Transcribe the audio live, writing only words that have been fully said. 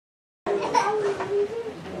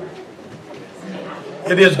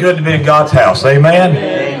It is good to be in God's house. Amen?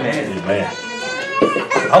 Amen. Amen.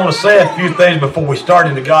 I want to say a few things before we start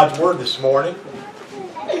into God's Word this morning.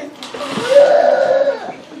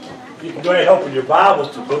 You can go ahead and open your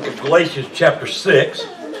Bibles to the book of Galatians chapter 6.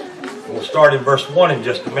 We'll start in verse 1 in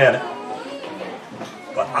just a minute.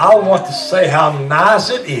 But I want to say how nice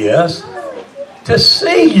it is to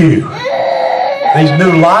see you. These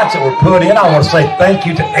new lights that were put in, I want to say thank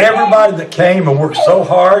you to everybody that came and worked so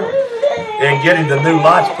hard in getting the new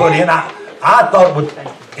lights put in. I thought it would,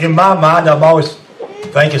 in my mind, I'm always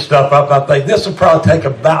thinking stuff up. I think this will probably take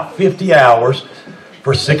about 50 hours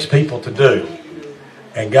for 6 people to do.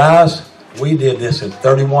 And guys, we did this in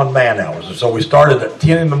 31 man hours. And so we started at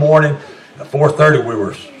 10 in the morning. At 4:30 we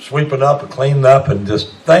were sweeping up and cleaning up. And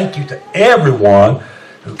just thank you to everyone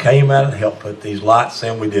who came out and helped put these lights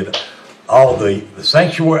in. We did all the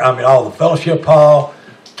sanctuary, all the fellowship hall,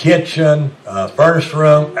 kitchen, furnace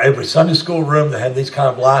room, every Sunday school room that had these kind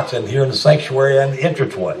of lights in here in the sanctuary and the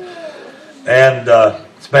entranceway. And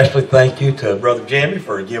especially thank you to Brother Jimmy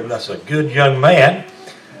for giving us a good young man.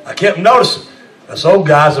 I kept noticing us old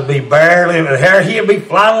guys would be barely, he'd be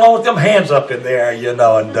flying along with them hands up in the air,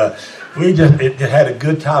 and we just had a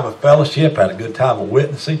good time of fellowship, had a good time of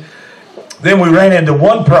witnessing. Then we ran into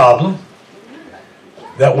one problem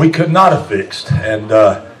that we could not have fixed, and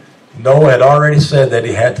Noah had already said that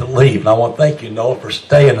he had to leave. And I want to thank you, Noah, for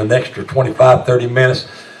staying an extra 25, 30 minutes.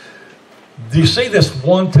 Do you see this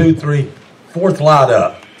 1, 2, 3, 4th light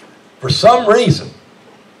up? For some reason,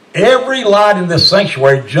 every light in this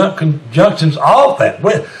sanctuary junctions off that.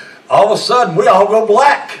 All of a sudden, we all go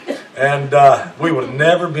black. And we would have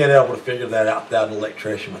never been able to figure that out without an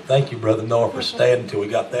electrician. But thank you, Brother Noah, for staying until we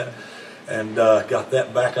got that. And got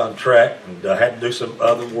that back on track, and had to do some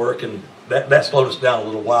other work, and that slowed us down a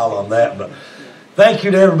little while on that. But thank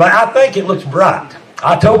you to everybody. I think it looks bright.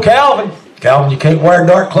 I told Calvin, you can't wear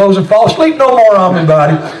dark clothes and fall asleep no more on me,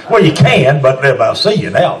 buddy. Well, you can, but I'll see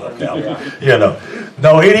you now, though, Calvin.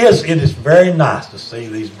 No, it is very nice to see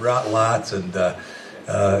these bright lights, and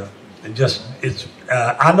I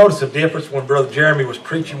noticed a difference when Brother Jeremy was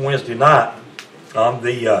preaching Wednesday night on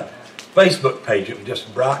the Facebook page. It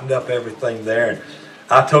just brightened up everything there. And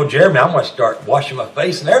I told Jeremy I'm going to start washing my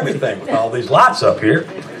face and everything with all these lights up here.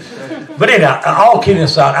 But anyhow, all kidding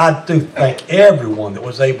aside, I do thank everyone that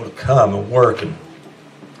was able to come and work. And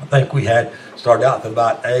I think we had started out at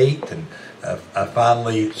about 8, and I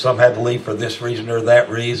finally, some had to leave for this reason or that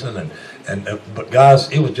reason. But guys,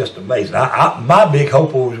 it was just amazing. My big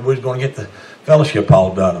hope was we was going to get the fellowship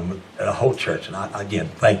hall done and the whole church. And again,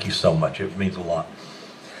 thank you so much. It means a lot.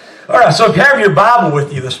 All right, so if you have your Bible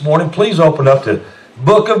with you this morning, please open up to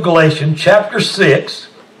book of Galatians, chapter 6,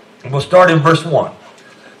 and we'll start in verse 1.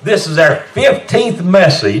 This is our 15th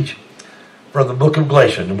message from the book of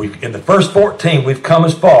Galatians. And in the first 14, we've come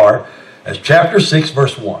as far as chapter 6,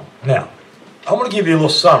 verse 1. Now, I'm going to give you a little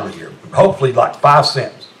summary here, hopefully like 5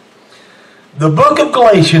 sentences. The book of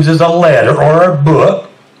Galatians is a letter or a book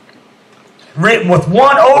written with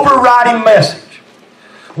one overriding message.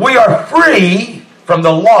 We are free from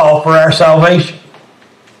the law for our salvation.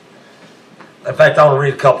 In fact, I want to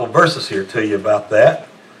read a couple of verses here to you about that.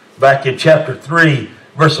 Back in chapter 3,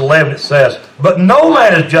 verse 11, it says, "But no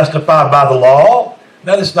man is justified by the law."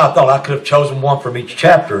 Now, this is not thought. I could have chosen one from each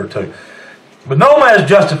chapter or two. "But no man is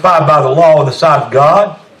justified by the law in the sight of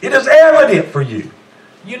God. It is evident for you.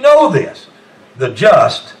 You know this. The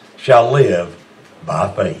just shall live by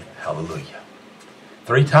faith." Hallelujah.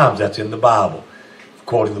 3 times that's in the Bible.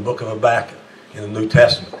 Quoting the book of Habakkuk in the New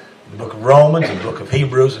Testament, the book of Romans, and the book of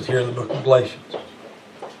Hebrews, and here in the book of Galatians.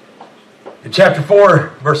 In chapter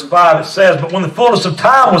 4, verse 5, it says, "But when the fullness of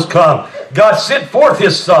time was come, God sent forth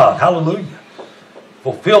His Son," hallelujah,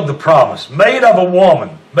 "fulfilled the promise, made of a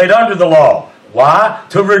woman, made under the law." Why?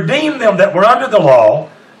 "To redeem them that were under the law,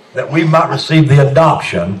 that we might receive the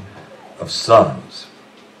adoption of sons."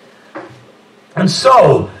 And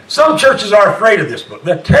so, some churches are afraid of this book.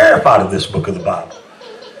 They're terrified of this book of the Bible.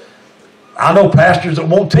 I know pastors that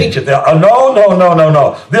won't teach it. They'll,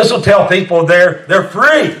 no. This will tell people they're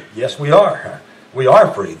free. Yes, we are. We are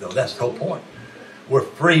free, though. That's the whole point. We're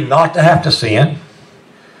free not to have to sin.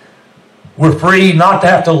 We're free not to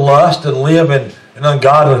have to lust and live in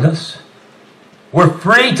ungodliness. We're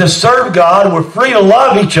free to serve God. We're free to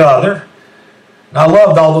love each other. And I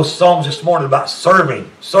loved all those songs this morning about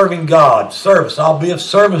serving God, service. I'll be of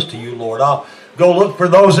service to you, Lord. I'll go look for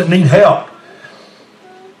those that need help.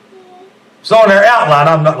 So in our outline,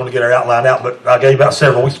 I'm not going to get our outline out, but I gave out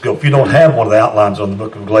several weeks ago. If you don't have one of the outlines on the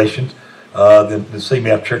book of Galatians, then see me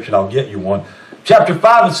after church and I'll get you one. Chapter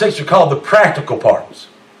 5 and 6 are called the practical parts.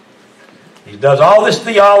 He does all this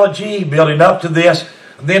theology, building up to this.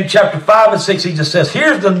 And then chapter 5 and 6, he just says,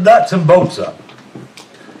 here's the nuts and bolts of it.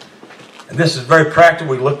 And this is very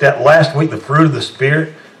practical. We looked at last week the fruit of the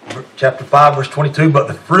Spirit. Chapter 5, verse 22. But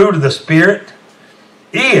the fruit of the Spirit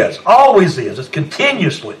is, always is, it's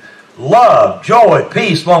continuously love, joy,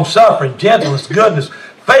 peace, long-suffering, gentleness, goodness,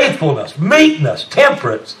 faithfulness, meekness,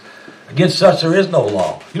 temperance. Against such there is no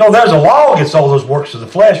law. You know, there's a law against all those works of the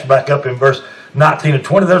flesh. Back up in verse 19 and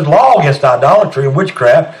 20. There's law against idolatry and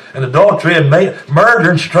witchcraft and adultery and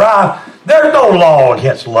murder and strife. There's no law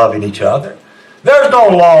against loving each other. There's no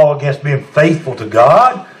law against being faithful to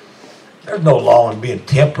God. There's no law in being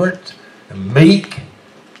temperate and meek.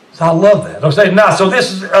 So I love that. I'm saying now, so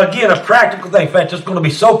this is, again, a practical thing. In fact, it's going to be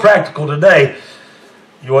so practical today.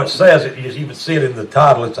 You know, it says, you even see it in the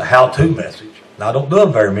title, it's a how-to message. Now, I don't do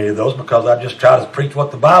very many of those because I just try to preach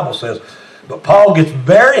what the Bible says. But Paul gets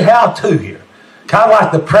very how-to here. Kind of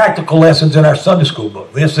like the practical lessons in our Sunday school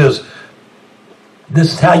book. This is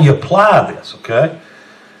how you apply this, okay?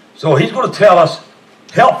 So he's going to tell us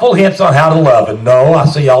helpful hints on how to love. And no, I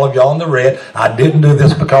see all of y'all in the red. I didn't do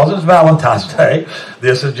this because it's Valentine's Day.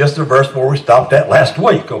 This is just a verse where we stopped at last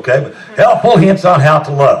week, okay? But helpful hints on how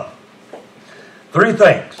to love. 3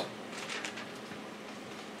 things.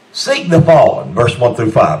 Seek the fallen, verse 1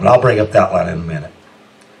 through 5. And I'll bring up that line in a minute.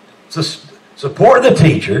 Support the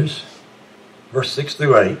teachers, verse 6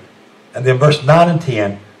 through 8. And then verse 9 and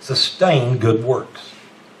 10, sustain good works.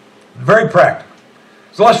 Very practical.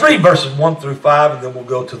 So let's read verses 1 through 5, and then we'll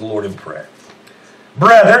go to the Lord in prayer.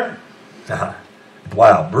 Brethren,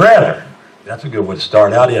 wow, brethren. That's a good way to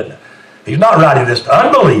start out, isn't it? He's not writing this to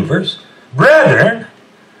unbelievers. Brethren,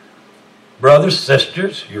 brothers,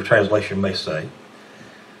 sisters, your translation may say,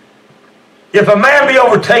 if a man be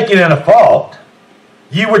overtaken in a fault,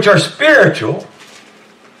 ye which are spiritual,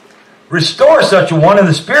 restore such a one in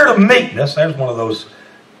the spirit of meekness. There's one of those,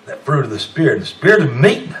 that fruit of the Spirit, the spirit of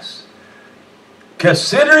meekness.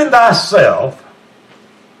 Considering thyself,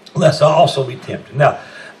 lest thou also be tempted. Now,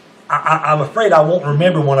 I'm afraid I won't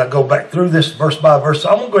remember when I go back through this verse by verse. So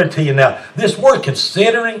I'm going to go ahead and tell you now, this word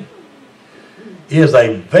considering is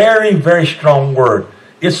a very, very strong word.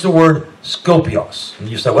 It's the word scopios. And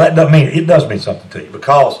you say, well, that doesn't mean it. It does mean something to you.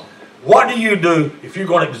 Because what do you do if you're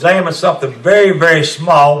going to examine something very, very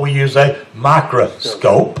small? We use a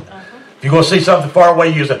microscope. If you're going to see something far away,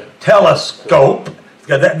 you use a telescope.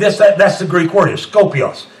 That's the Greek word, is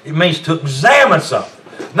scopios. It means to examine something.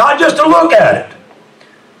 Not just to look at it,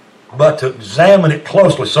 but to examine it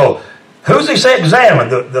closely. So, who's he say examine?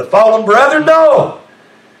 The fallen brethren? No.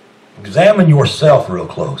 Examine yourself real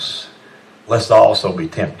close, lest thou also be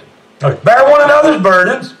tempted. Okay. Bear one another's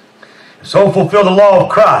burdens, and so fulfill the law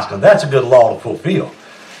of Christ. And that's a good law to fulfill.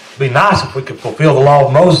 It'd be nice if we could fulfill the law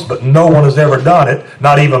of Moses, but no one has ever done it,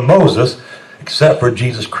 not even Moses, except for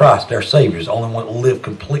Jesus Christ, our Savior. He's the only one to live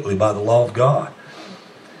completely by the law of God.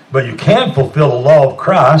 But you can fulfill the law of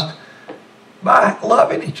Christ by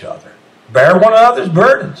loving each other. Bear one another's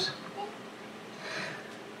burdens.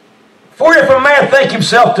 For if a man think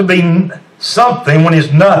himself to be something when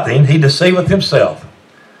he's nothing, he deceiveth himself.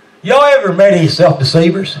 Y'all ever met any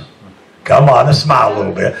self-deceivers? Come on, let's smile a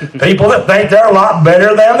little bit. People that think they're a lot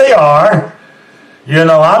better than they are. You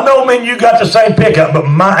know, I know, man, you got the same pickup, but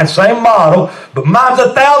mine, same model, but mine's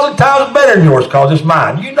 1,000 times better than yours because it's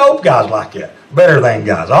mine. You know guys like that. Better than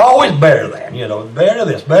guys. Always better than. You know, better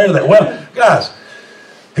this, better that. Well, guys,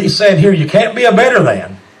 he's saying here you can't be a better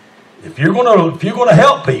than. If you're gonna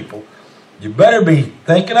help people, you better be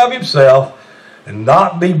thinking of yourself and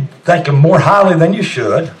not be thinking more highly than you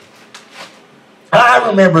should. I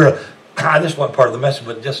remember, this wasn't part of the message,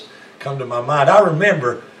 but it just come to my mind. I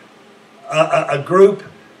remember a group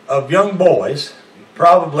of young boys,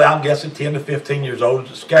 probably I'm guessing 10 to 15 years old,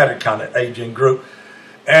 a scattered kind of aging group,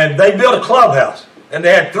 and they built a clubhouse, and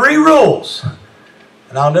they had 3 rules,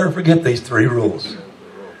 and I'll never forget these 3 rules.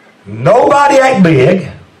 Nobody act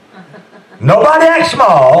big, nobody act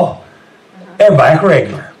small, everybody act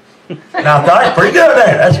regular. Now I thought that's pretty good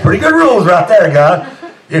there. That's pretty good rules right there, guys.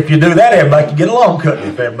 If you do that, everybody can get along, couldn't it?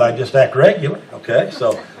 If everybody just act regular, okay?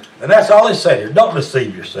 So, and that's all he said here. Don't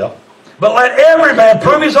deceive yourself. But let every man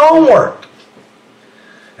prove his own work.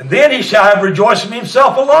 And then he shall have rejoicing in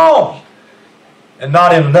himself alone, and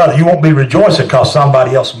not in another. You won't be rejoicing because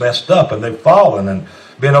somebody else messed up and they've fallen and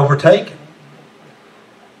been overtaken.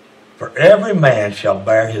 For every man shall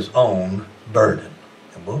bear his own burden.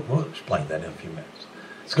 And we'll explain that in a few minutes.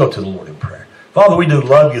 Let's go to the Lord in prayer. Father, we do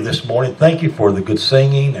love you this morning. Thank you for the good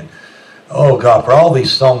singing. And, oh God, for all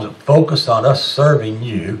these songs that focus on us serving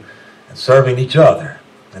you and serving each other.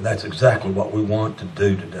 And that's exactly what we want to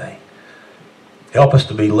do today. Help us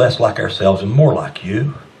to be less like ourselves and more like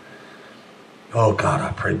you. Oh, God,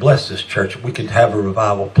 I pray, bless this church. If we could have a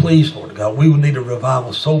revival, please, Lord God. We would need a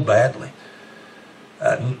revival so badly.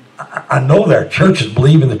 I know there are churches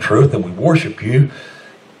believe in the truth and we worship you.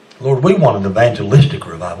 Lord, we want an evangelistic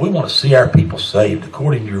revival. We want to see our people saved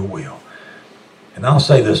according to your will. And I'll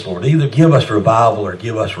say this, Lord, either give us revival or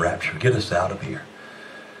give us rapture. Get us out of here.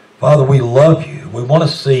 Father, we love you. We want to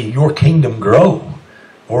see your kingdom grow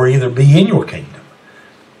or either be in your kingdom.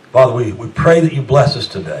 Father, we pray that you bless us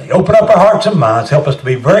today. Open up our hearts and minds. Help us to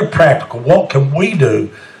be very practical. What can we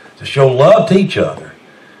do to show love to each other?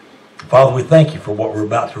 Father, we thank you for what we're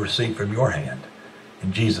about to receive from your hand.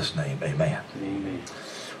 In Jesus' name, amen. Amen.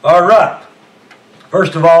 All right.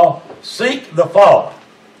 First of all, seek the fallen.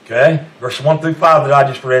 Okay? Verse 1 through 5 that I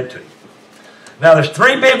just read to you. Now, there's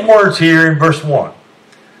three big words here in verse 1.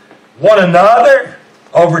 One another,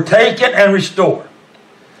 overtaken, and restore.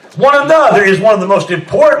 One another is one of the most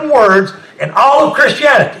important words in all of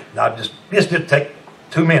Christianity. Now, this did take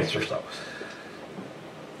 2 minutes or so.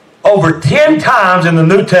 Over 10 times in the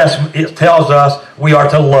New Testament, it tells us we are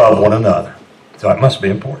to love one another. So it must be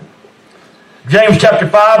important. James chapter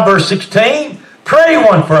 5, verse 16, pray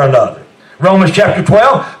one for another. Romans chapter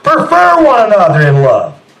 12, prefer one another in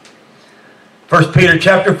love. 1 Peter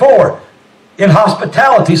chapter 4, in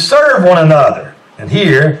hospitality, serve one another. And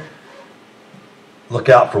here, look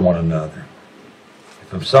out for one another.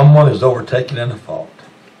 If someone is overtaken in a fault,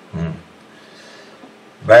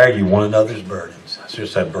 bear you one another's burdens. I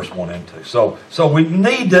just said verse 1 and 2. So we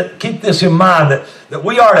need to keep this in mind that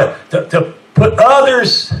we are to put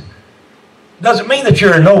others, doesn't mean that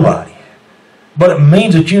you're a nobody, but it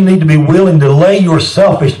means that you need to be willing to lay your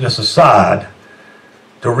selfishness aside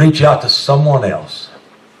to reach out to someone else.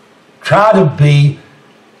 Try to be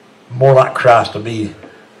more like Christ, to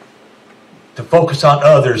focus on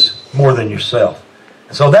others more than yourself.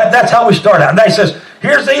 And so that's how we start out. And he says,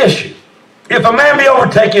 here's the issue. If a man be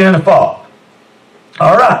overtaken in a fault.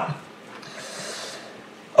 All right.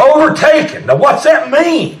 Overtaken. Now what's that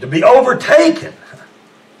mean, to be overtaken?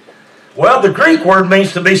 Well, the Greek word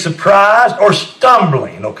means to be surprised or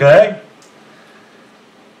stumbling, okay?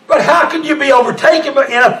 But how can you be overtaken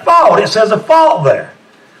in a fault? It says a fault there.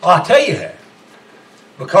 Well, I'll tell you how.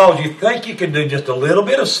 Because you think you can do just a little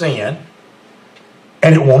bit of sin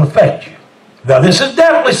and it won't affect you. Now, this is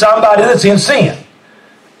definitely somebody that's in sin.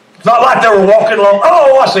 It's not like they were walking along,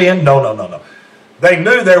 oh, I sin. No. They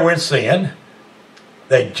knew they were in sin.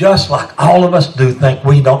 They, just like all of us do, think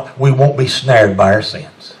we won't be snared by our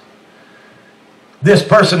sins. This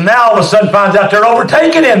person now all of a sudden finds out they're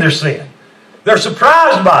overtaken in their sin. They're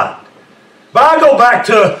surprised by it. But I go back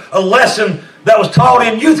to a lesson that was taught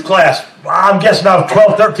in youth class. I'm guessing I was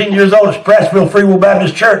 12, 13 years old at Pressville Free Will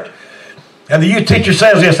Baptist Church. And the youth teacher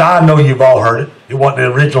says this. I know you've all heard it. It wasn't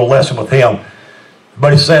the original lesson with him.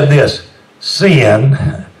 But he said this. Sin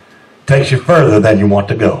takes you further than you want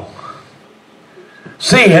to go.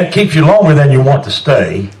 Sin keeps you longer than you want to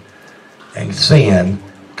stay. And sin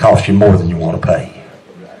costs you more than you want to pay.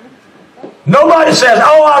 Nobody says,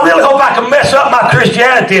 oh, I really hope I can mess up my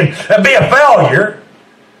Christianity and be a failure.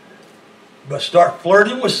 But start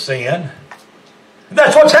flirting with sin.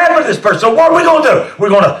 That's what's happened to this person. So what are we going to do? We're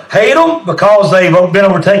going to hate them because they've been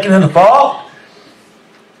overtaken in the fault.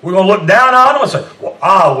 We're going to look down on them and say, well,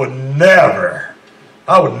 I would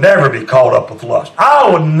never be caught up with lust. I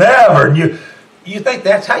would never. And you think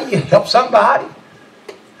that's how you help somebody?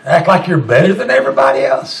 Act like you're better than everybody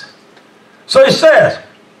else. So he says,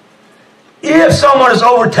 if someone is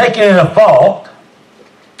overtaken in a fault,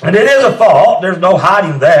 and it is a fault, there's no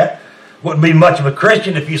hiding that. Wouldn't be much of a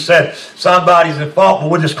Christian if you said somebody's in fault, but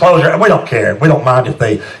we'll just close our. We don't care. We don't mind if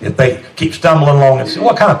they keep stumbling along and say,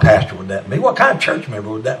 what kind of pastor would that be? What kind of church member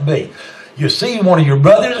would that be? You see one of your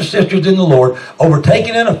brothers or sisters in the Lord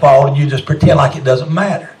overtaken in a fault, and you just pretend like it doesn't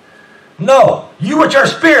matter. No, you which are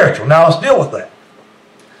spiritual. Now let's deal with that.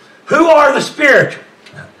 Who are the spiritual?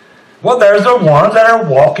 Well, there's the ones that are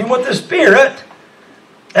walking with the Spirit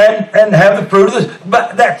and have the fruit of the.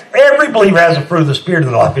 But every believer has the fruit of the Spirit in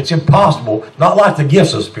their life. It's impossible. Not like the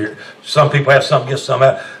gifts of the Spirit. Some people have some gifts, some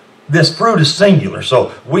have. This fruit is singular.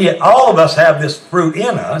 So all of us have this fruit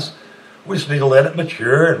in us. We just need to let it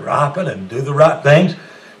mature and ripen and do the right things.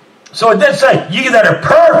 So it didn't say, you that are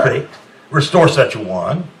perfect, restore such a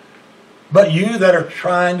one, but you that are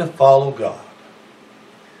trying to follow God.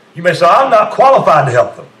 You may say, I'm not qualified to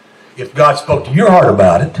help them. If God spoke to your heart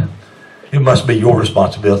about it, it must be your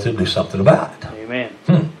responsibility to do something about it.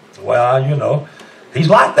 Amen. Well, he's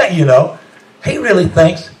like that, He really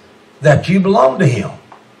thinks that you belong to him.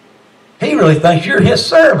 He really thinks you're his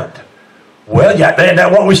servant. Well, yeah, isn't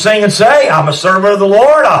that what we sing and say? I'm a servant of the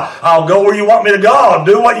Lord. I'll go where you want me to go. I'll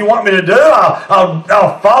do what you want me to do.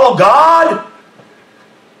 I'll follow God.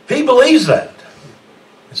 He believes that.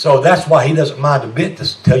 So that's why he doesn't mind a bit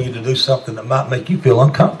to tell you to do something that might make you feel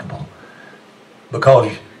uncomfortable.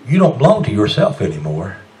 Because you don't belong to yourself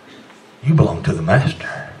anymore. You belong to the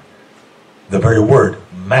Master. The very word,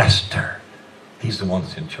 Master. He's the one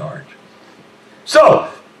that's in charge.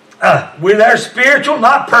 So, we're there spiritual,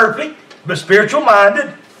 not perfect, but spiritual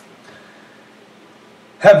minded.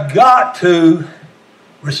 Have got to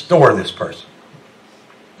restore this person.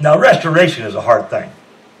 Now, restoration is a hard thing.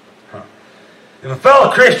 If a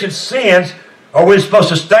fellow Christian sins, are we supposed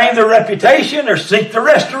to stain their reputation or seek the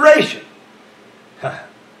restoration?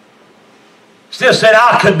 Still saying,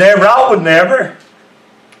 I would never.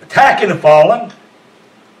 Attacking the fallen.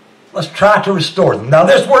 Let's try to restore them. Now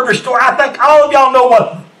this word restore, I think all of y'all know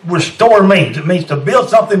what restore means. It means to build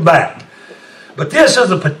something back. But this is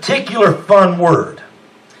a particular fun word.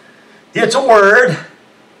 It's a word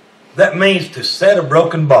that means to set a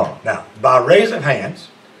broken bone. Now, by raise of hands,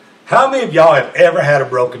 how many of y'all have ever had a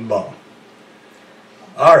broken bone?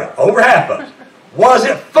 All right, over half of us. Was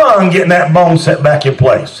it fun getting that bone set back in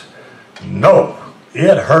place? No.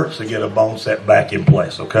 It hurts to get a bone set back in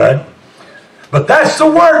place, okay? But that's the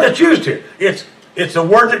word that's used here. It's a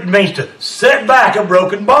word that means to set back a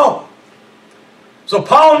broken bone. So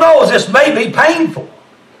Paul knows this may be painful.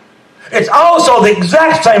 It's also the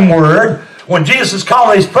exact same word when Jesus is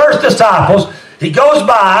calling these first disciples. He goes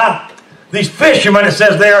by these fishermen. It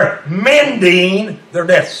says they're mending their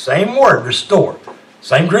nets. Same word, restore.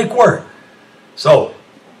 Same Greek word. So,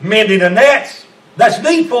 mending the nets, that's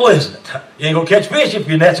needful, isn't it? You ain't going to catch fish if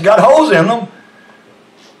your net's got holes in them.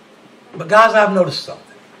 But guys, I've noticed something.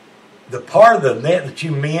 The part of the net that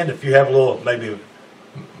you mend, if you have a little, maybe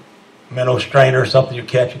minnow strainer or something you're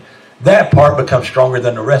catching, that part becomes stronger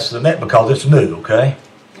than the rest of the net because it's new, okay?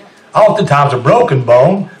 Oftentimes a broken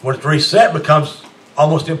bone, when it's reset, becomes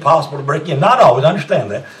almost impossible to break in. Not always, I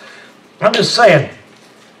understand that. I'm just saying,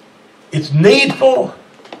 it's needful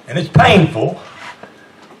and it's painful,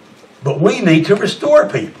 but we need to restore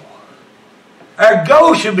people. Our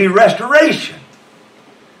goal should be restoration.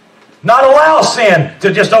 Not allow sin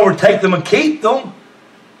to just overtake them and keep them.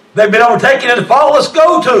 They've been overtaken in the fall. Let's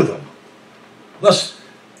go to them. Let's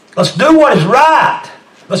do what is right.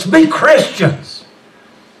 Let's be Christians.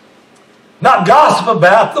 Not gossip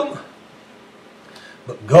about them,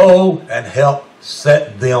 but go and help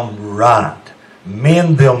set them right.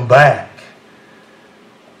 Mend them back.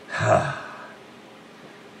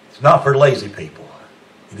 It's not for lazy people.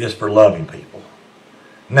 It is for loving people.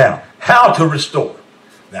 Now, how to restore?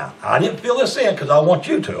 Now, I didn't fill this in because I want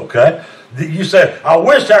you to, okay? You said, I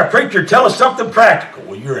wish our preacher would tell us something practical.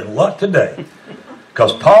 Well, you're in luck today.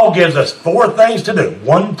 Because Paul gives us 4 things to do.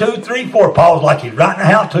 1, 2, 3, 4. Paul's like he's writing a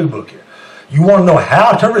how-to book here. You want to know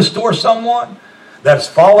how to restore someone that's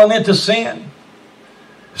fallen into sin?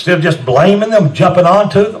 Instead of just blaming them, jumping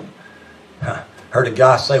onto them. Heard a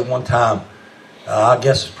guy say one time, I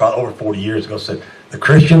guess it's probably over 40 years ago, said, the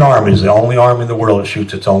Christian army is the only army in the world that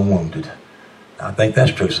shoots its own wounded. I think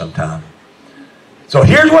that's true sometimes. So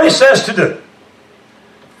here's what he says to do.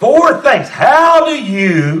 4 things. How do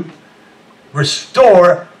you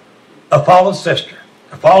restore a fallen sister,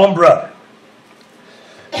 a fallen brother?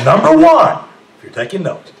 Number 1, if you're taking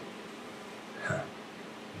notes,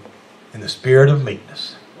 in the spirit of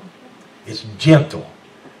meekness. It's gentle.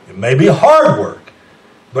 It may be hard work,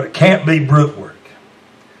 but it can't be brute work.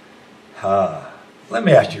 Let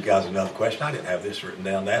me ask you guys another question. I didn't have this written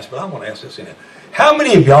down to ask, but I want to ask this in it. How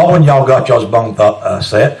many of y'all, when y'all got y'all's bone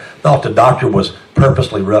set, thought the doctor was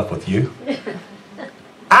purposely rough with you?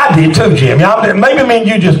 I did too, Jimmy. Maybe me and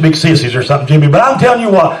you just big sissies or something, Jimmy, but I'm telling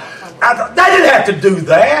you what, they didn't have to do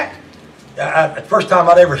that. The first time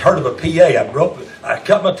I'd ever heard of a PA, I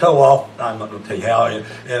cut my toe off. I'm not going to tell you how,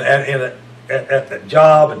 at that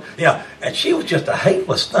job, and she was just a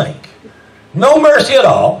hateless thing. No mercy at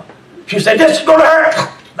all. She said, this is going to hurt.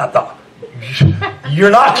 I thought, you're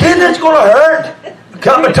not kidding, it's going to hurt.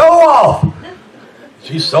 Cut my toe off.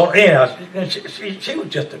 She's so, she was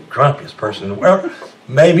just the grumpiest person in the world.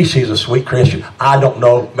 Maybe she's a sweet Christian. I don't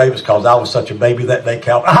know. Maybe it's because I was such a baby that day,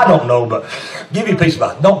 Cal. I don't know, but give you a piece of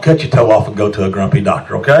advice. Don't cut your toe off and go to a grumpy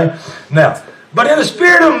doctor, okay? Now, but in the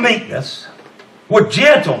spirit of meekness, with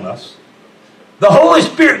gentleness, the Holy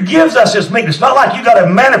Spirit gives us this meekness. It's not like you got to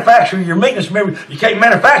manufacture your meekness. Remember, you can't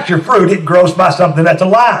manufacture fruit. It grows by something that's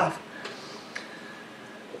alive.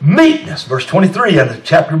 Meekness, verse 23 in the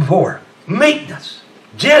chapter before. Meekness,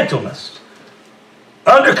 gentleness,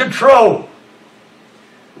 under control.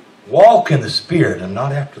 Walk in the Spirit and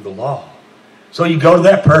not after the law. So you go to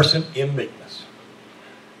that person in meekness.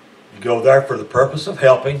 You go there for the purpose of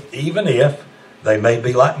helping, even if they may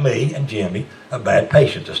be like me and Jimmy, a bad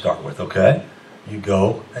patient to start with, okay? You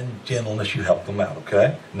go and gentleness, you help them out,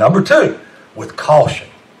 okay? Number 2, with caution.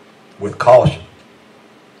 With caution.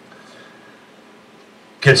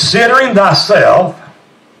 Considering thyself,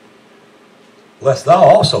 lest thou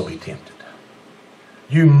also be tempted.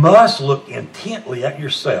 You must look intently at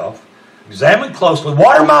yourself, examine closely,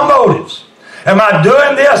 what are my motives? Am I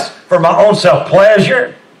doing this for my own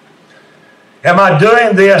self-pleasure? Am I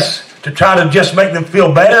doing this to try to just make them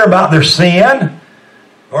feel better about their sin?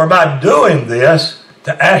 Or am I doing this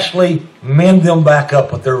to actually mend them back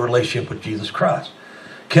up with their relationship with Jesus Christ?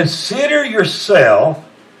 Consider yourself,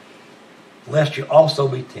 lest you also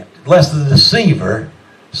be tempted. Lest the deceiver,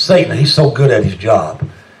 Satan, he's so good at his job.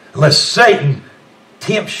 Lest Satan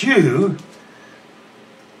tempts you,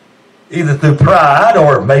 either through pride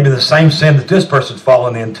or maybe the same sin that this person's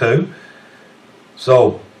fallen into.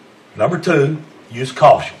 So, number 2, use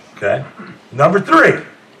caution. Okay? Number 3,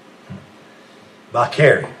 by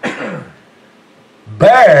caring.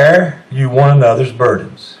 Bear you one another's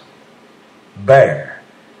burdens. Bear.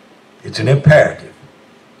 It's an imperative.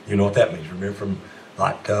 You know what that means. Remember from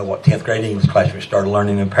 10th grade English class we started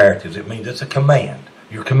learning imperatives. It means it's a command.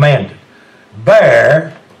 You're commanded.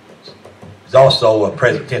 Bear is also a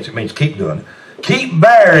present tense. It means keep doing it. Keep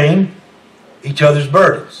bearing each other's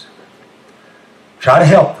burdens. Try to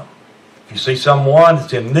help them. If you see someone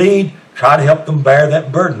that's in need, try to help them bear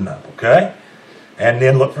that burden up, okay? And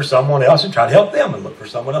then look for someone else and try to help them and look for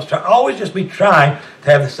someone else. Always just be trying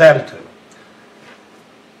to have this attitude.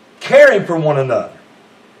 Caring for one another.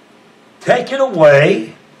 Taking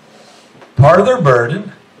away part of their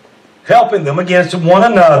burden, helping them against one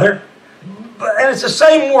another. And it's the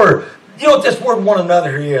same word. You know what this word one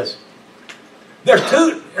another is? There's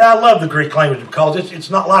two, I love the Greek language because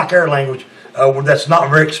it's not like our language. That's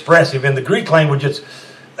not very expressive. In the Greek language,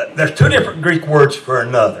 there's 2 different Greek words for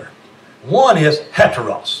another. One is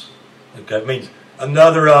heteros. Okay, it means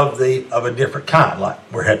another of a different kind, like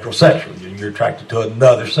we're heterosexual. You're attracted to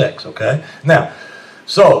another sex, okay? Now,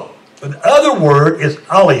 so the other word is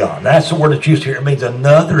allion. That's the word that's used here. It means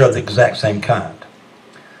another of the exact same kind.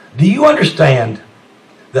 Do you understand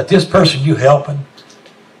that this person you're helping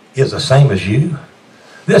is the same as you?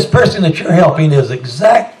 This person that you're helping is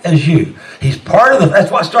exact as you. He's part of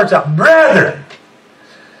that's why it starts out, brethren.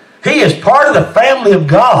 He is part of the family of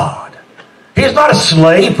God. He is not a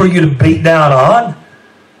slave for you to beat down on.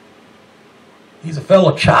 He's a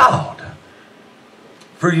fellow child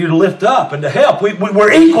for you to lift up and to help.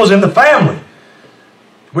 We're equals in the family.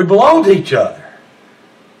 We belong to each other.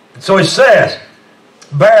 And so he says,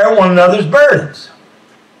 bear one another's burdens.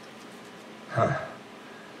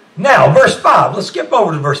 Now, verse 5. Let's skip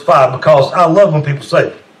over to verse 5 because I love when people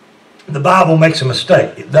say the Bible makes a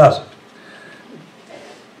mistake. It doesn't.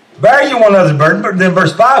 Bear you one another's burden, but then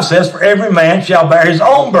verse 5 says, for every man shall bear his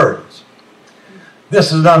own burdens.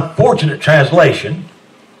 This is an unfortunate translation,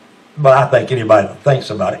 but I think anybody that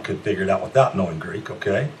thinks about it could figure it out without knowing Greek,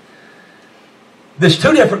 okay? There's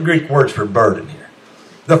 2 different Greek words for burden here.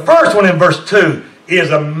 The first one in verse 2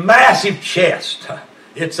 is a massive chest.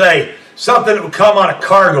 It's something that would come on a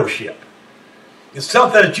cargo ship. It's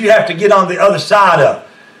something that you have to get on the other side of.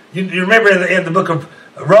 You remember in the book of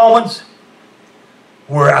Romans,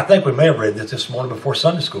 where I think we may have read this morning before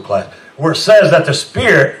Sunday school class, where it says that the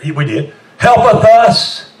Spirit, we did, helpeth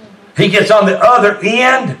us. He gets on the other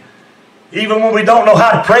end. Even when we don't know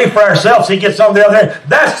how to pray for ourselves, he gets on the other end.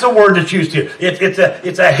 That's the word that's used here.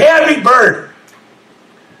 It's a heavy burden.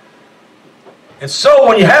 And so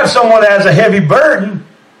when you have someone that has a heavy burden,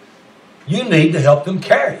 you need to help them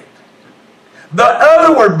carry it. The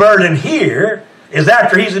other word burden here is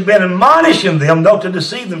after he's been admonishing them not to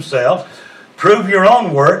deceive themselves, prove your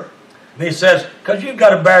own work. And he says, because you've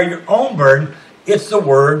got to bear your own burden, it's the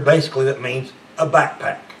word basically that means a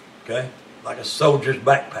backpack. Okay? Like a soldier's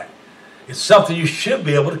backpack. It's something you should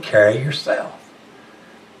be able to carry yourself.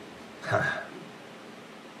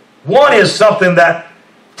 One is something that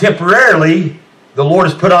temporarily the Lord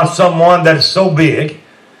has put on someone that is so big.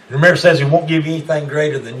 Remember, it says he won't give you anything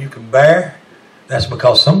greater than you can bear. That's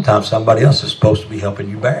because sometimes somebody else is supposed to be helping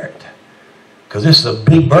you bear it. Because this is a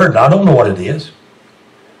big burden. I don't know what it is.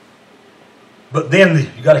 But then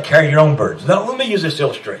you got to carry your own burdens. Now, let me use this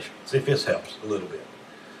illustration. See if this helps a little bit.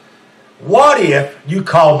 What if you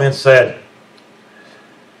called me and said,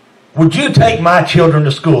 would you take my children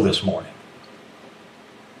to school this morning?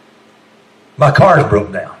 My car's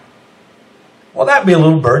broke down. Well, that'd be a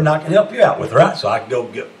little burden I can help you out with, right? So I can go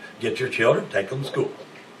get your children, take them to school.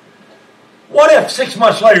 What if 6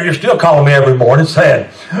 months later you're still calling me every morning saying,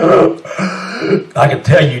 I can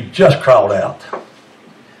tell you just crawled out.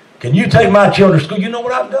 Can you take my children to school? You know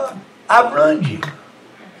what I've done? I've ruined you.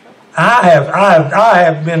 I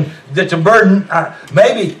have been, it's a burden.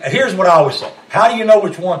 Maybe, here's what I always say. How do you know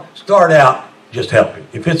which one? Start out just helping.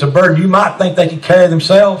 If it's a burden, you might think they can carry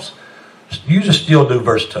themselves. You just still do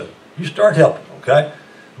verse 2. You start helping, okay?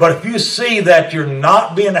 But if you see that you're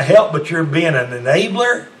not being a help, but you're being an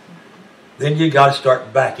enabler, then you got to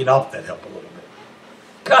start backing off that help a little bit.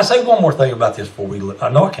 Can I say one more thing about this before we look? I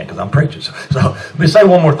know I can't because I'm preaching. So let me say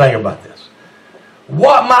one more thing about this.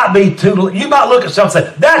 What might be too, you might look at something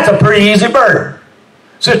and say, that's a pretty easy burden.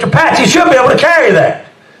 Sister Patsy should be able to carry that.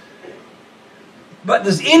 But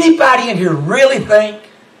does anybody in here really think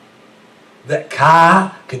that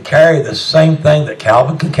Kai can carry the same thing that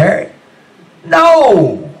Calvin can carry?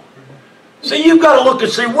 No. See, you've got to look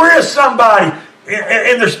and see where is somebody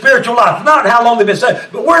in their spiritual life, not how long they've been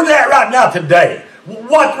saved, but where they're at right now today.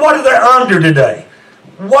 What are they under today?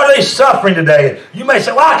 What are they suffering today? You may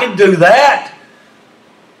say, well, I can do that.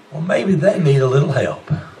 Well, maybe they need a little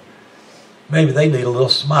help. Maybe they need a little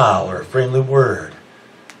smile or a friendly word.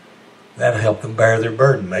 That'll help them bear their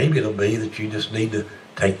burden. Maybe it'll be that you just need to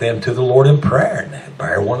take them to the Lord in prayer and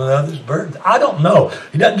bear one another's burdens. I don't know.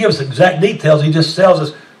 He doesn't give us exact details. He just tells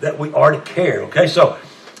us that we are to care. Okay, so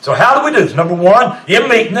how do we do this? Number 1, in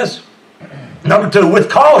meekness. Number 2, with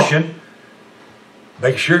caution.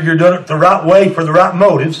 Make sure you're doing it the right way for the right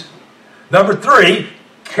motives. Number 3,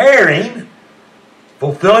 caring,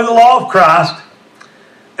 fulfilling the law of Christ.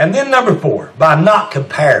 And then number 4, by not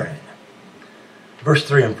comparing. Verse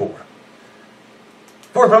 3 and 4.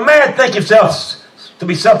 For if a man think himself to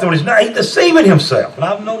be something when he's not, he's deceiving himself. And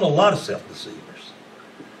I've known a lot of self-deceivers.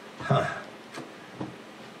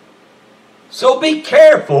 So be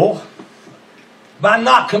careful by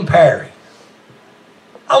not comparing.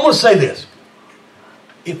 I'm going to say this.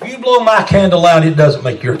 If you blow my candle out, it doesn't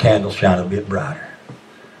make your candle shine a bit brighter.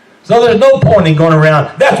 So there's no point in going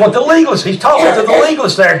around. That's what the legalists, he's talking to the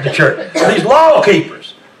legalists there at the church. These law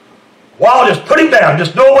keepers. Well, just put him down.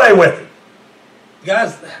 Just do away with him.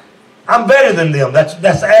 Guys, I'm better than them. That's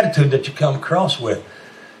the attitude that you come across with.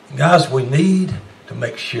 Guys, we need to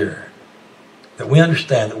make sure that we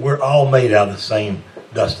understand that we're all made out of the same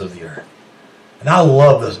dust of the earth. And I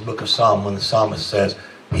love this book of Psalm when the psalmist says,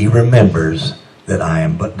 he remembers that I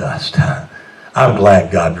am but dust. I'm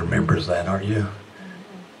glad God remembers that, aren't you?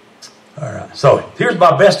 All right. So here's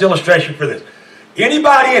my best illustration for this.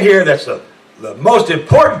 Anybody in here that's the most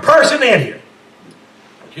important person in here,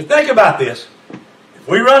 if you think about this, if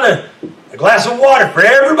we run a glass of water for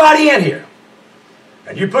everybody in here,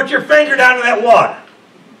 and you put your finger down in that water,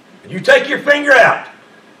 and you take your finger out,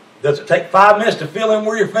 does it take 5 minutes to fill in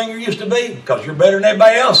where your finger used to be because you're better than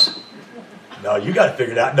everybody else? No, you got to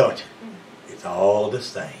figure it out, don't you? It's all the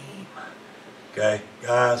same. Okay,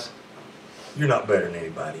 guys, you're not better than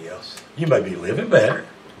anybody else. You may be living better.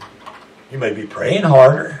 You may be praying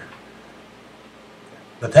harder.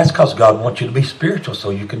 But that's because God wants you to be spiritual so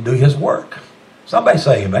you can do His work. Somebody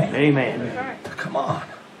say amen. Amen. Come on.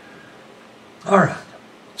 All right.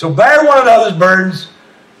 So bear one another's burdens.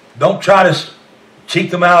 Don't try to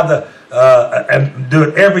cheat them out of and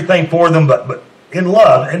do everything for them, but in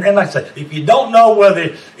love. And like I say, if you don't know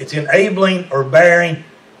whether it's enabling or bearing,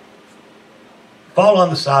 fall on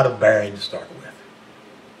the side of bearing to start with.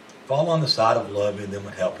 Fall on the side of loving them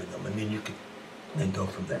and helping them, and then you can then go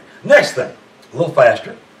from there. Next thing, a little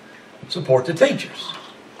faster, support the teachers.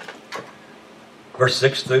 Verse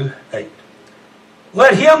 6 through 8.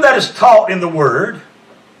 Let him that is taught in the word,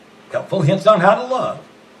 helpful hints on how to love,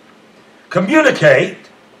 communicate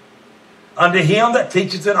unto him that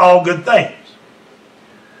teacheth in all good things.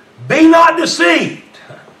 Be not deceived.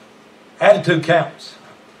 Attitude counts.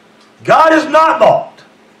 God is not bought.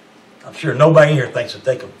 I'm sure nobody here thinks that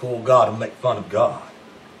they can fool God and make fun of God.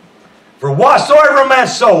 For whatsoever a man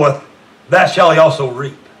soweth, that shall he also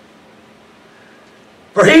reap.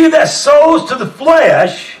 For he that sows to the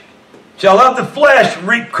flesh shall of the flesh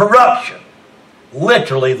reap corruption.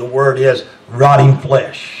 Literally, the word is rotting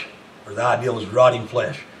flesh. Or the ideal is rotting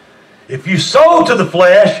flesh. If you sow to the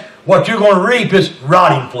flesh, what you're going to reap is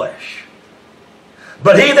rotting flesh.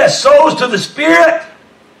 But he that sows to the Spirit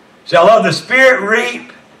shall of the Spirit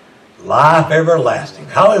reap life everlasting.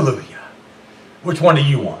 Hallelujah. Which one do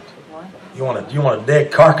you want? You want a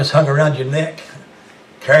dead carcass hung around your neck,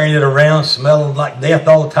 carrying it around, smelling like death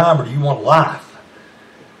all the time, or do you want life?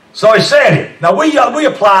 So he said it. Now we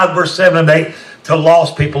apply verse 7 and 8 to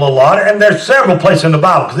lost people a lot, and there's several places in the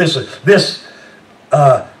Bible because this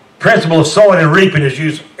principle of sowing and reaping is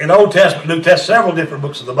used in Old Testament, New Testament, several different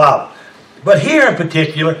books of the Bible. But here in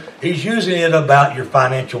particular, he's using it about your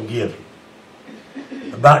financial giving.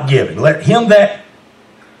 About giving. Let him that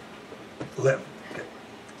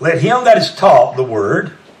is taught the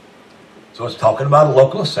word, so it's talking about a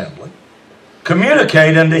local assembly,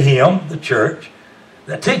 communicate unto him, the church,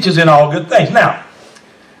 that teaches in all good things. Now,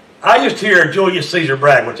 I used to hear Julius Caesar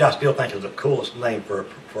Bragg, which I still think is the coolest name for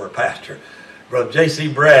a pastor. Brother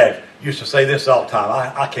J.C. Bragg used to say this all the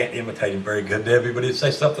time. I can't imitate him very good, Debbie, but he'd say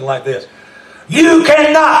something like this. You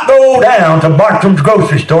cannot go down to Bartram's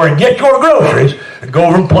grocery store and get your groceries and go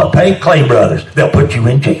over and pay Clay Brothers. They'll put you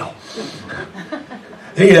in jail.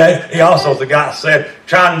 He also was the guy that said,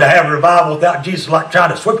 trying to have revival without Jesus like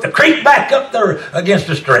trying to sweep the creek back up there against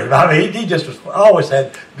the stream. I mean, he just always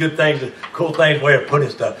had good things, cool things, way of putting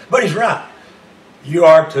stuff. But he's right. You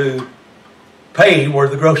are to pay where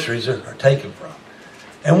the groceries are taken from.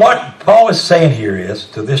 And what Paul is saying here is,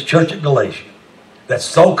 to this church at Galatia, that's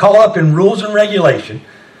so caught up in rules and regulation,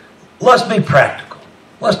 let's be practical.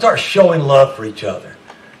 Let's start showing love for each other.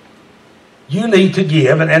 You need to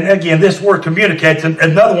give, and again, this word communicates,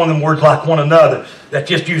 another one of them words like one another, that's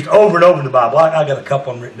just used over and over in the Bible. I got a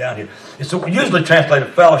couple of them written down here. It's usually translated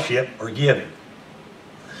fellowship or giving.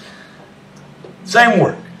 Same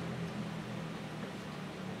word.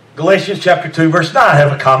 Galatians chapter 2, verse 9,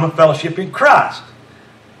 have a common fellowship in Christ.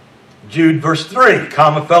 Jude, verse 3,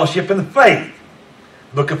 common fellowship in the faith.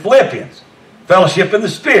 Book of Philippians, fellowship in the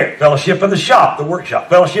Spirit, fellowship in the shop, the workshop,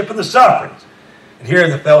 fellowship in the sufferings. And here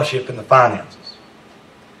the fellowship in the finances.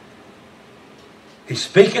 He's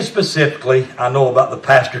speaking specifically, I know, about the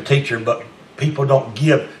pastor-teacher, but people don't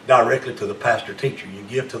give directly to the pastor-teacher. You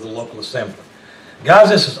give to the local assembly. Guys,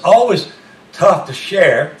 this is always tough to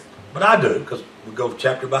share, but I do, because we go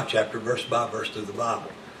chapter by chapter, verse by verse through the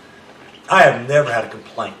Bible. I have never had a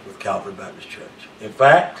complaint with Calvary Baptist Church. In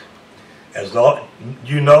fact, as though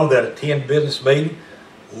you know that attend business meeting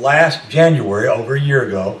last January, over a year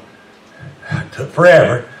ago, took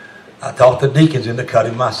forever, I talked the deacons into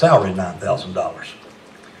cutting my salary $9,000.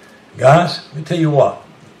 Guys, let me tell you what,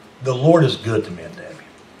 the Lord is good to me and Debbie.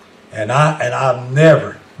 And I've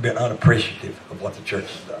never been unappreciative of what the church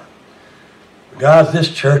has done. Guys,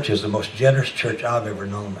 this church is the most generous church I've ever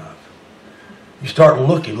known of. You start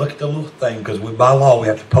look at the little thing, because by law we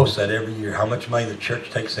have to post that every year, how much money the church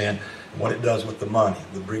takes in and what it does with the money,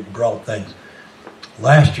 the broad things.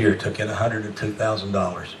 Last year it took in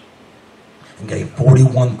 $102,000 and gave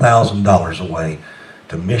 $41,000 away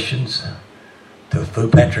to missions, to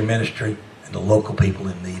food pantry ministry, and to local people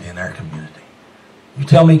in need in our community. You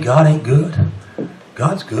tell me God ain't good?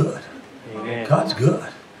 God's good. Amen. God's good.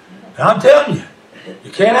 And I'm telling you,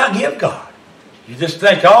 you can't outgive God. You just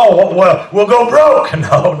think, oh, well, we'll go broke.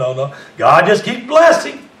 No. God just keeps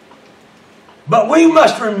blessing. But we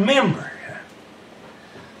must remember,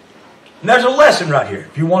 and there's a lesson right here.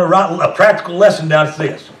 If you want to write a practical lesson down, it's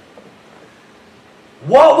this.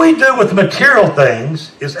 What we do with material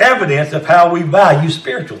things is evidence of how we value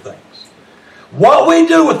spiritual things. What we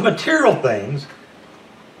do with material things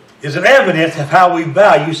is an evidence of how we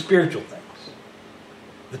value spiritual things.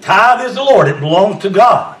 The tithe is the Lord. It belongs to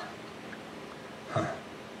God.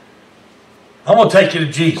 I'm going to take you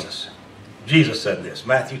to Jesus. Jesus said this,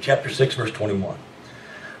 Matthew chapter 6, verse 21.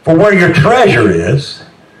 For where your treasure is,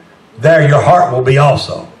 there your heart will be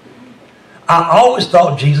also. I always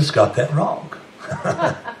thought Jesus got that wrong.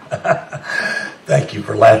 Thank you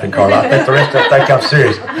for laughing, Carla. I think the rest of them think I'm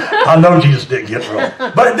serious. I know Jesus didn't get it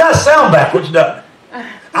wrong. But it does sound backwards, doesn't it?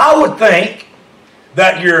 I would think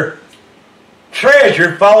that your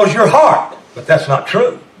treasure follows your heart. But that's not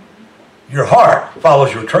true. Your heart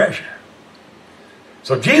follows your treasure.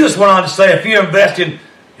 So Jesus went on to say, if you invest in,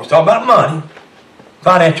 he's talking about money,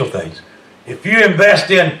 financial things. If you invest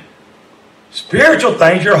in spiritual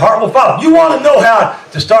things, your heart will follow. You want to know how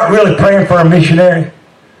to start really praying for a missionary?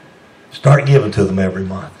 Start giving to them every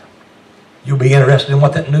month. You'll be interested in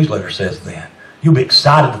what that newsletter says then. You'll be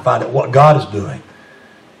excited to find out what God is doing.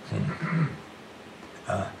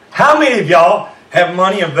 How many of y'all have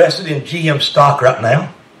money invested in GM stock right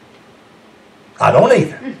now? I don't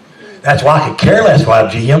either. That's why I could care less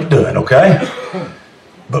what GM's doing, okay?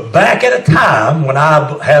 But back at a time when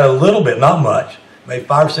I had a little bit, not much, maybe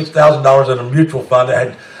 $5,000 or $6,000 in a mutual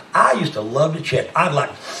fund, I used to love to check. I'd like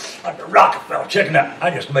the Rockefeller checking out. I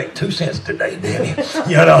just made 2 cents today, Danny.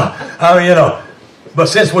 But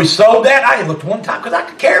since we sold that, I ain't looked one time because I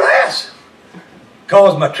could care less.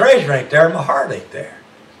 Because my treasure ain't there, my heart ain't there.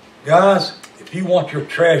 Guys, if you want your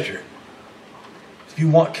treasure, if you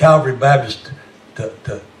want Calvary Baptist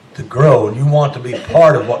to grow and you want to be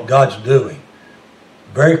part of what God's doing,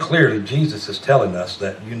 very clearly Jesus is telling us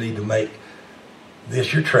that you need to make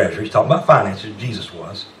this your treasure. He's talking about finances. Jesus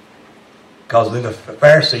was. Because then the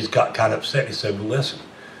Pharisees got kind of upset. He said, well, listen,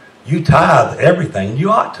 you tithe everything.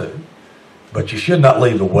 You ought to. But you should not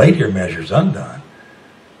leave the weightier measures undone.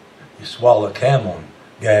 You swallow a camel and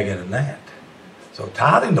gag at a gnat. So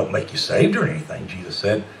tithing don't make you saved or anything, Jesus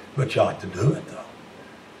said. But you ought to do it, though.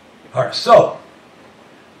 All right, so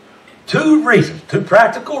two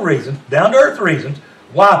practical reasons, down-to-earth reasons,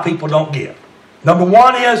 why people don't give. Number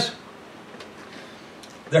one is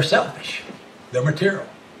they're selfish. They're material.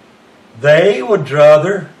 They would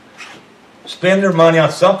rather spend their money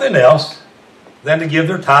on something else than to give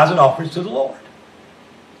their tithes and offerings to the Lord.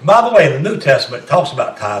 By the way, in the New Testament, it talks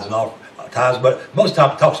about tithes, but most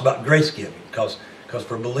times it talks about grace giving because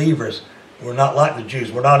for believers, we're not like the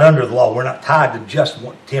Jews. We're not under the law. We're not tied to just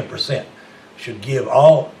 10%. Should give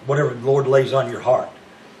all, whatever the Lord lays on your heart.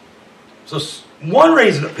 So one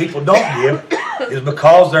reason that people don't give is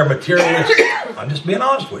because they're materialistic. I'm just being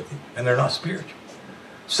honest with you. And they're not spiritual.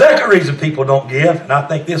 Second reason people don't give, and I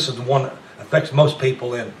think this is the one that affects most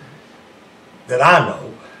people that I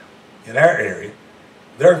know in our area,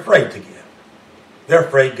 they're afraid to give. They're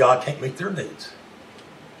afraid God can't meet their needs.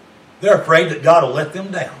 They're afraid that God will let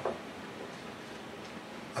them down.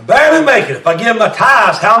 I barely make it. If I give my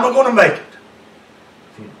tithes, how am I going to make it?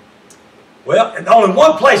 Well, in only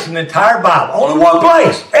one place in the entire Bible, only one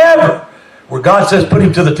place ever, where God says put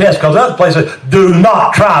him to the test, because other places do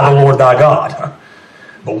not try the Lord thy God.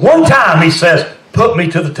 But one time he says, put me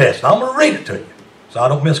to the test. And I'm going to read it to you so I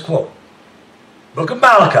don't misquote. Book of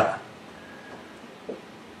Malachi,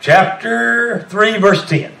 chapter 3, verse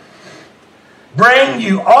 10. Bring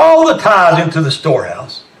you all the tithes into the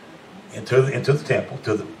storehouse, into the temple,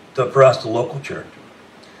 for us, the local church,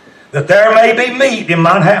 that there may be meat in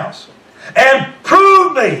mine house. And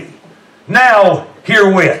prove me now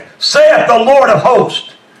herewith, saith the Lord of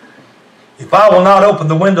hosts, if I will not open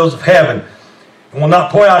the windows of heaven and will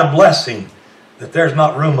not pour out a blessing, that there's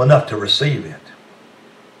not room enough to receive it.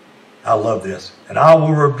 I love this. And I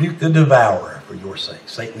will rebuke the devourer for your sake.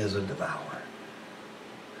 Satan is a devourer.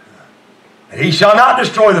 And he shall not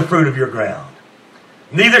destroy the fruit of your ground.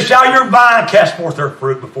 Neither shall your vine cast forth her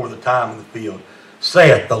fruit before the time of the field,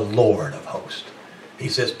 saith the Lord of hosts. He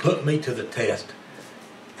says, put me to the test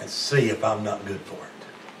and see if I'm not good for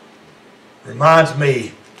it. Reminds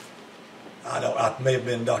me, I may have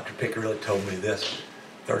been Dr. Picker told me this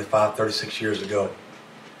 35, 36 years ago,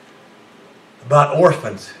 about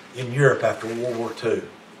orphans in Europe after World War II.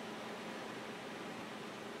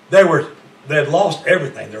 They had lost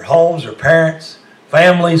everything, their homes, their parents,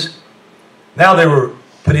 families. Now they were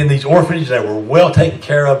put in these orphanages. They were well taken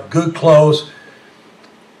care of, good clothes,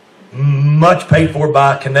 much paid for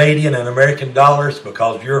by Canadian and American dollars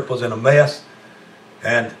because Europe was in a mess.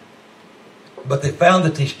 But they found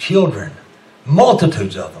that these children,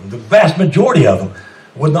 multitudes of them, the vast majority of them,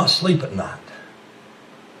 would not sleep at night.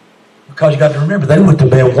 Because you got to remember, they went to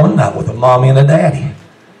bed one night with a mommy and a daddy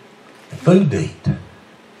and food to eat.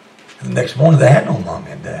 And the next morning they had no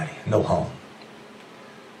mommy and daddy, no home.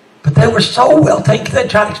 But they were so well taken. They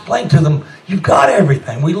tried to explain to them, you've got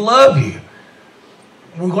everything. We love you.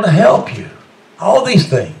 We're going to help you. All these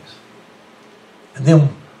things. And then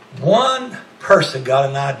one person got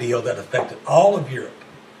an idea that affected all of Europe.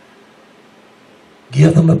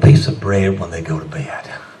 Give them a piece of bread when they go to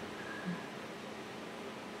bed.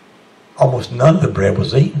 Almost none of the bread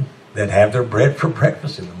was eaten. They'd have their bread for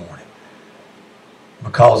breakfast in the morning.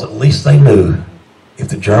 Because at least they knew if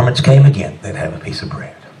the Germans came again, they'd have a piece of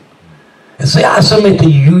bread. And see, I submit to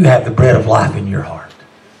you, you have the bread of life in your heart.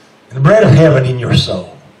 And the bread of heaven in your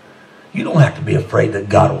soul. You don't have to be afraid that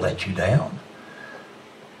God will let you down.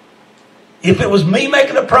 If it was me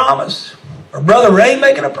making a promise, or Brother Ray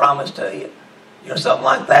making a promise to you, something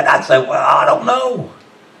like that, I'd say, well, I don't know.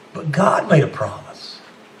 But God made a promise.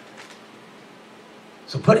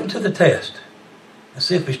 So put him to the test and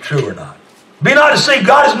see if he's true or not. Be not deceived,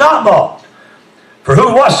 God is not mocked. For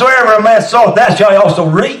who whatsoever a man soweth, that shall he also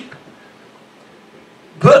reap.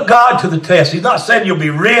 Put God to the test. He's not saying you'll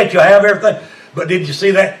be rich, you'll have everything. But did you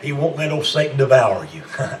see that? He won't let old Satan devour you.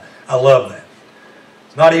 I love that.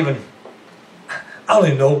 It's not even, I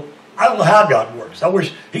don't know how God works. I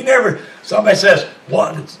wish he never, somebody says,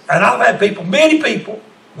 what? And I've had people, many people,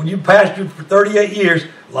 when you pastored for 38 years,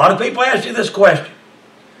 a lot of people ask you this question.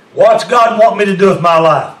 What's God want me to do with my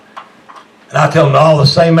life? And I tell them all the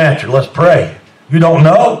same answer. Let's pray. You don't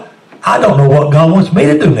know? I don't know what God wants me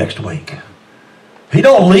to do next week. He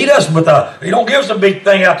don't lead us with he don't give us a big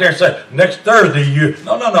thing out there and say, next Thursday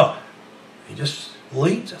no. He just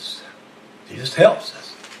leads us. He just helps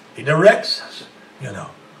us. He directs us,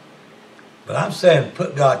 But I'm saying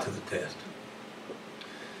put God to the test.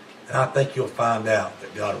 And I think you'll find out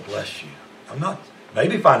that God will bless you.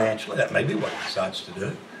 Maybe financially, that may be what He decides to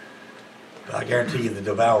do. But I guarantee you the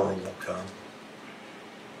devourer won't come.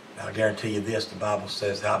 I guarantee you this, the Bible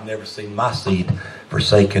says, I've never seen my seed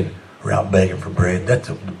forsaken or out begging for bread.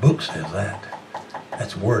 The book says that.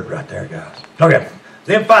 That's a word right there, guys. Okay,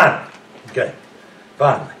 then finally.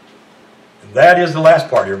 And that is the last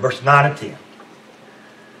part here, verse 9 and 10.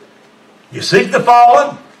 You seek the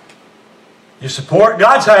fallen. You support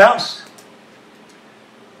God's house.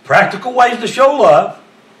 Practical ways to show love.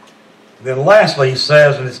 And then lastly, he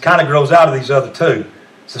says, and it kind of grows out of these other two,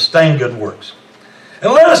 sustain good works.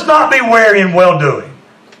 And let us not be weary in well-doing.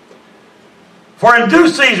 For in due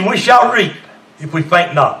season we shall reap if we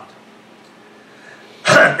faint not.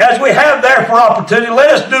 As we have therefore opportunity,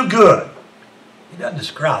 let us do good. He doesn't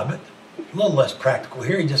describe it. A little less practical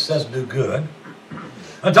here. He just says do good.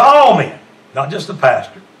 Unto all men, not just the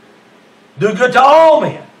pastor. Do good to all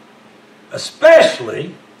men,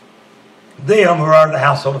 especially them who are of the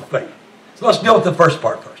household of faith. So let's deal with the first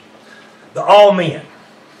part first. The all men.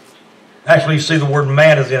 Actually, you see the word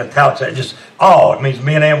man is in italics. Just all. It means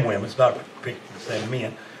men and women. It's not saying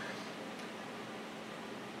men.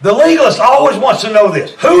 The legalist always wants to know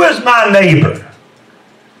this. Who is my neighbor?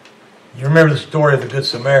 You remember the story of the Good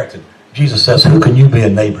Samaritan. Jesus says, who can you be a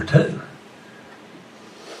neighbor to?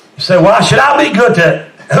 You say, why should I be good to?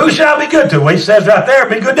 Who should I be good to? Well, he says right there,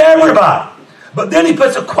 be good to everybody. But then he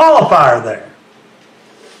puts a qualifier there.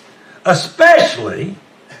 Especially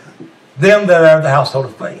them that are of the household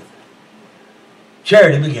of faith.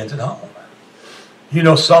 Charity begins at home. You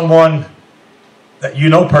know someone that you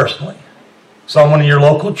know personally, someone in your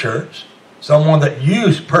local church, someone that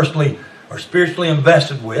you personally are spiritually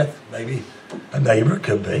invested with, maybe a neighbor,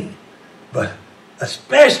 could be, but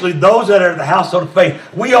especially those that are in the household of faith.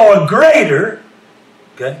 We owe a greater,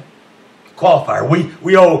 qualifier.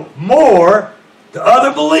 We owe more to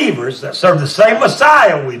other believers that serve the same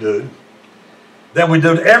Messiah we do than we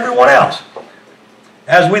do to everyone else.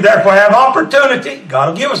 As we therefore have opportunity, God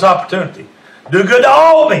will give us opportunity. Do good to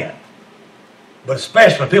all men. But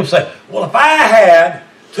especially when people say, well, if I had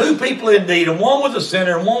two people in need, and one was a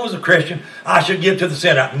sinner and one was a Christian, I should give to the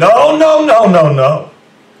sinner. No. No.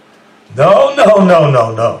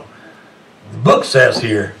 The book says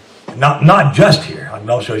here, not just here, I can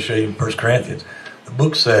also show you in 1 Corinthians, the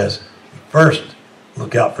book says, first,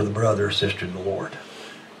 look out for the brother or sister in the Lord.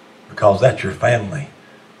 Because that's your family.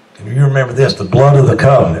 And you remember this, the blood of the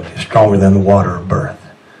covenant is stronger than the water of birth.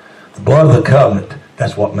 The blood of the covenant,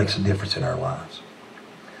 that's what makes a difference in our lives.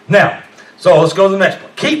 Now, so let's go to the next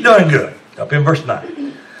one. Keep doing good. Up in verse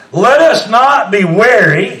 9. Let us not be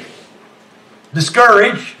weary,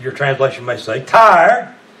 discouraged, your translation may say,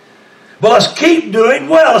 tired, but let's keep doing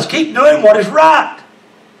well. Let's keep doing what is right.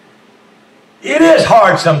 It is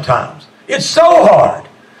hard sometimes. It's so hard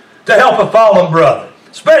to help a fallen brother.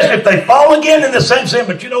 Especially if they fall again in the same sin.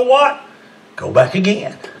 But you know what? Go back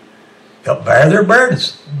again. Help bear their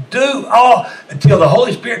burdens. Do all until the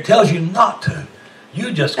Holy Spirit tells you not to.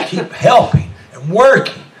 You just keep helping and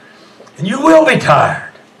working. And you will be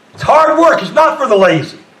tired. It's hard work. It's not for the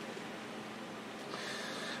lazy.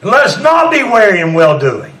 And let us not be weary in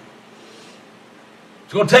well-doing.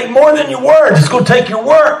 It's going to take more than your words. It's going to take your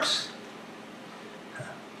works.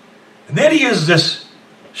 And then he uses this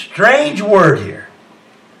strange word here.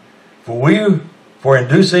 For in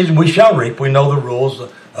due season we shall reap. We know the rules,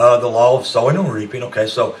 the law of sowing and reaping. Okay,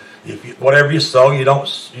 so whatever you sow, you don't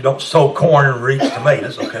sow corn and reap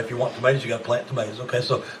tomatoes. Okay, if you want tomatoes, you got to plant tomatoes. Okay,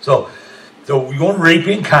 so you want to reap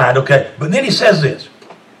in kind. Okay, but then he says this: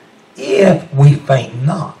 if we faint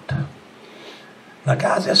not. Now,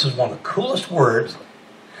 guys, this is one of the coolest words,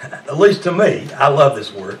 at least to me. I love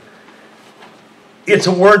this word. It's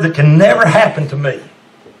a word that can never happen to me.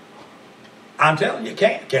 I'm telling you, it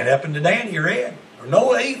can't. It can't happen to Danny or Ed or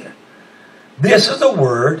Noah either. This is a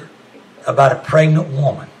word about a pregnant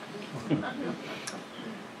woman.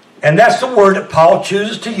 And that's the word that Paul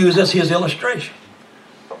chooses to use as his illustration.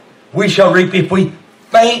 We shall reap if we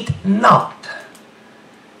faint not.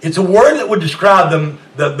 It's a word that would describe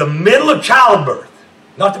the middle of childbirth.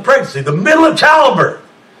 Not the pregnancy, the middle of childbirth.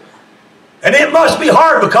 And it must be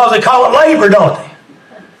hard because they call it labor, don't they?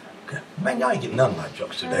 Man, y'all ain't getting none of my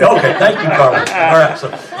jokes today. Okay, thank you, Carmen. All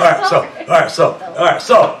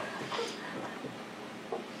right, so.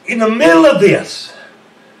 In the middle of this,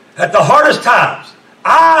 at the hardest times,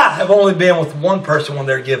 I have only been with one person when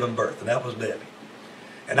they're giving birth, and that was Debbie.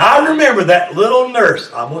 And I remember that little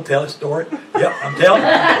nurse. I'm going to tell a story. Yep, I'm telling you.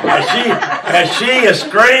 As she is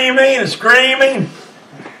screaming and screaming.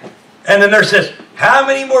 And the nurse says, How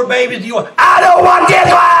many more babies do you want? I don't want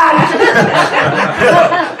this one!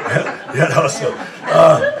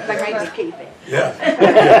 Yeah.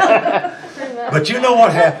 But you know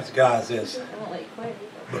what happens, guys, is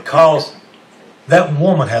because that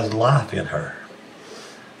woman has life in her.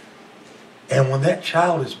 And when that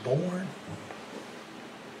child is born,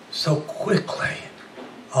 so quickly,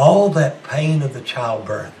 all that pain of the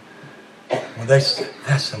childbirth,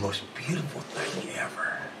 that's the most beautiful thing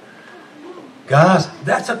ever. Guys,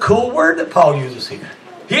 that's a cool word that Paul uses here.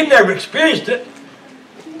 He never experienced it,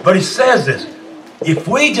 but he says this. If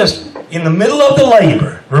we just, in the middle of the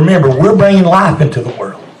labor, remember, we're bringing life into the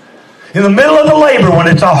world. In the middle of the labor, when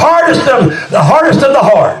it's the hardest of the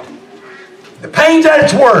hard, the pain's at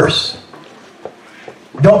its worst,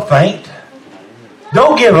 don't faint.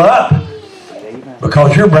 Don't give up,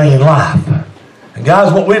 because you're bringing life. And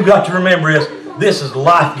guys, what we've got to remember is this is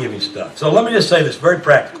life-giving stuff. So let me just say this very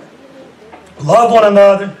practically. Love one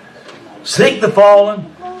another, seek the fallen,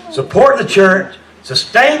 support the church,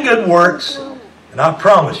 sustain good works, and I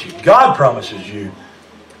promise you, God promises you,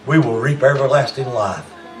 we will reap everlasting life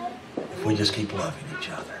if we just keep loving each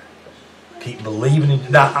other. Keep believing.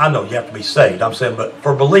 Now, I know you have to be saved. I'm saying, but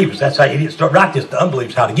for believers, that's how you start. Write this to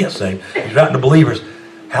unbelievers how to get saved. He's writing to believers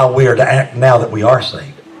how we are to act now that we are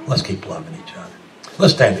saved. Let's keep loving each other.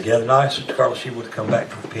 Let's stand together. Now, Sister Carla, she would come back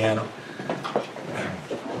to the piano.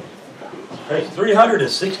 Page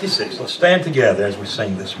 366. Let's stand together as we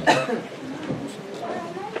sing this morning.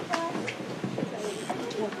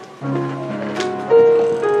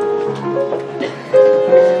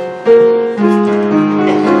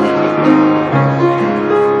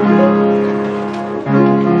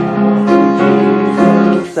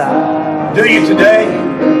 Do you today?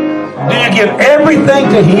 Do you give everything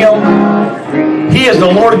to Him? He is the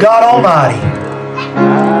Lord God Almighty.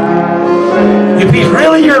 If He's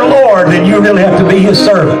really your Lord, then you really have to be His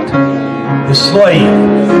servant, His slave.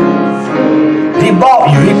 He bought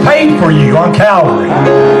you. He paid for you on Calvary.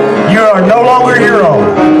 You are no longer your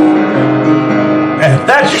own. And if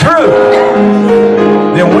that's true,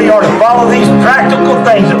 then we are to follow these practical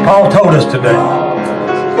things that Paul told us today.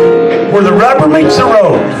 Where the rubber meets the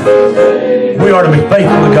road, we are to be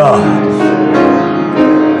faithful to God.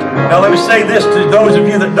 Now let me say this to those of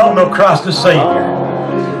you that don't know Christ as Savior.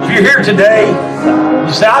 If you're here today,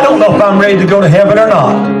 you say, I don't know if I'm ready to go to heaven or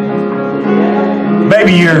not.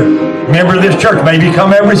 Maybe you're a member of this church. Maybe you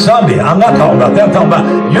come every Sunday. I'm not talking about that. I'm talking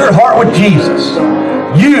about your heart with Jesus.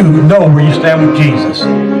 You know where you stand with Jesus.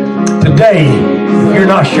 Today, if you're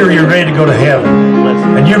not sure you're ready to go to heaven,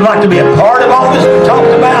 and you'd like to be a part of all this we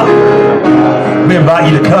talked about, we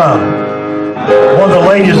invite you to come. One of the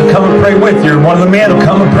ladies will come and pray with you, and one of the men will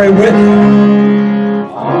come and pray with you.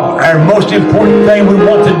 Our most important thing we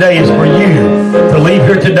want today is for you to leave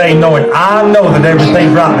here today knowing, I know that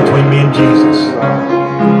everything's right between me and Jesus.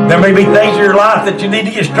 There may be things in your life that you need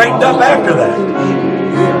to get straightened up after that.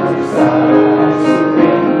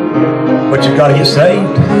 But you've got to get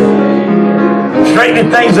saved.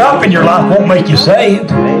 Straightening things up in your life won't make you saved.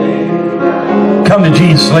 Come to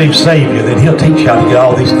Jesus, slave Savior, then He'll teach you how to get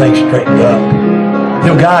all these things straightened up.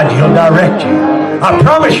 He'll guide you. He'll direct you. I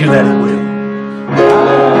promise you that He will.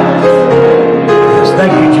 Yes,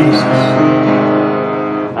 thank you, Jesus.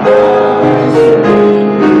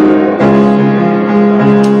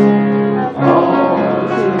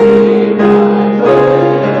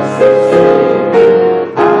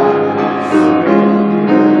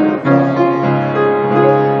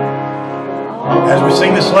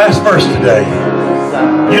 Last verse today.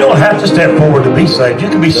 You don't have to step forward to be saved. You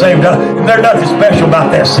can be saved. There's nothing special about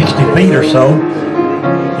that 60 feet or so.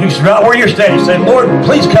 You can, right where you're standing, say, Lord,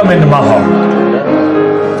 please come into my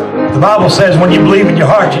heart. The Bible says when you believe in your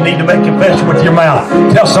heart, you need to make confession with your mouth.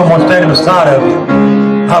 Tell someone standing beside of you,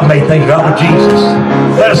 I've made things right with Jesus.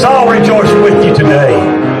 Let us all rejoice with you today.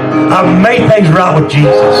 I've made things right with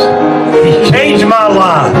Jesus. He's changed my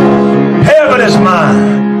life. Heaven is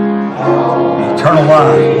mine. Eternal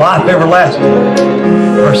life, life everlasting.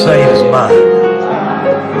 Verse 8 is mine.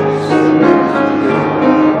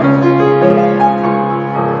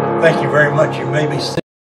 Thank you very much. You may be seated.